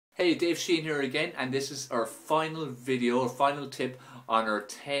Hey, Dave Sheehan here again, and this is our final video, or final tip on our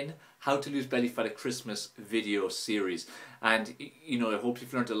 10 How to Lose Belly Fat at Christmas video series. And I hope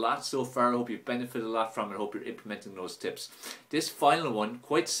you've learned a lot so far. I hope you've benefited a lot from it. I hope you're implementing those tips. This final one,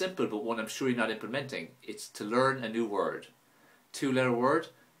 quite simple, but one I'm sure you're not implementing. It's to learn a new word. Two-letter word,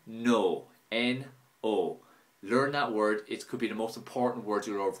 no. N-O. Learn that word. It could be the most important word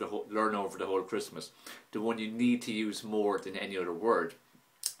you'll learn over the whole Christmas. The one you need to use more than any other word.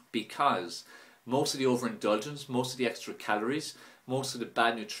 Because most of the overindulgence, most of the extra calories, most of the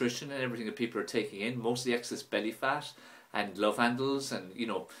bad nutrition and everything that people are taking in, most of the excess belly fat and love handles and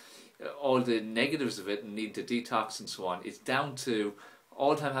all the negatives of it and need to detox and so on, it's down to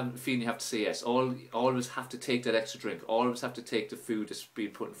all the time having the feeling you have to say yes, always have to take that extra drink, always have to take the food that's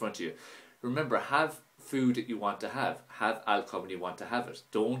being put in front of you. Remember, have food that you want to have alcohol when you want to have it.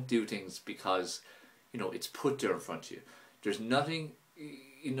 Don't do things because it's put there in front of you. There's nothing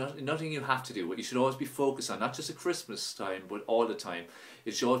you have to do. What you should always be focused on, not just at Christmas time, but all the time,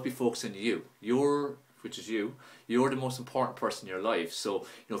 is you should always be focused on you. You're the most important person in your life. So,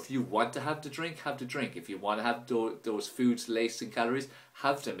 if you want to have the drink, have the drink. If you want to have those foods laced in calories,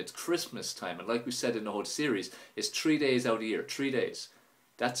 have them. It's Christmas time. And like we said in the whole series, it's 3 days out of the year. 3 days.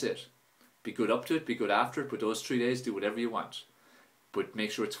 That's it. Be good up to it, be good after it, but those 3 days, do whatever you want. But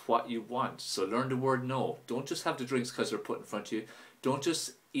make sure it's what you want. So learn the word no. Don't just have the drinks because they're put in front of you. Don't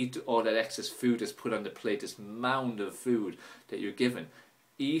just eat all that excess food that's put on the plate, this mound of food that you're given.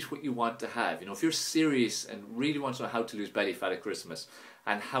 Eat what you want to have. If you're serious and really want to know how to lose belly fat at Christmas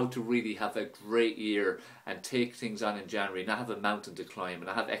and how to really have a great year and take things on in January, not have a mountain to climb and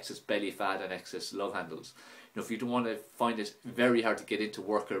not have excess belly fat and excess love handles. If you don't want to find it very hard to get into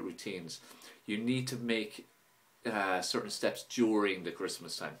workout routines, you need to make certain steps during the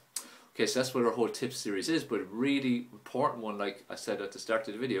Christmas time. Okay, so that's what our whole tip series is, but a really important one, like I said at the start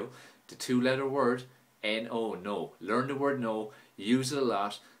of the video, the two-letter word, N-O, no. Learn the word no, use it a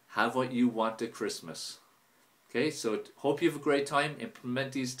lot, have what you want at Christmas. Okay, so hope you have a great time,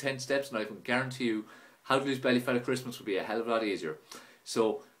 implement these 10 steps, and I can guarantee you how to lose belly fat at Christmas will be a hell of a lot easier.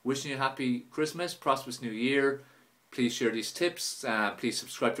 So, wishing you a happy Christmas, prosperous New Year. Please share these tips, please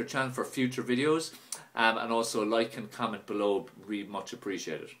subscribe to our channel for future videos, and also like and comment below, really much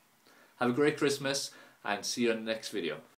appreciated. Have a great Christmas and see you in the next video.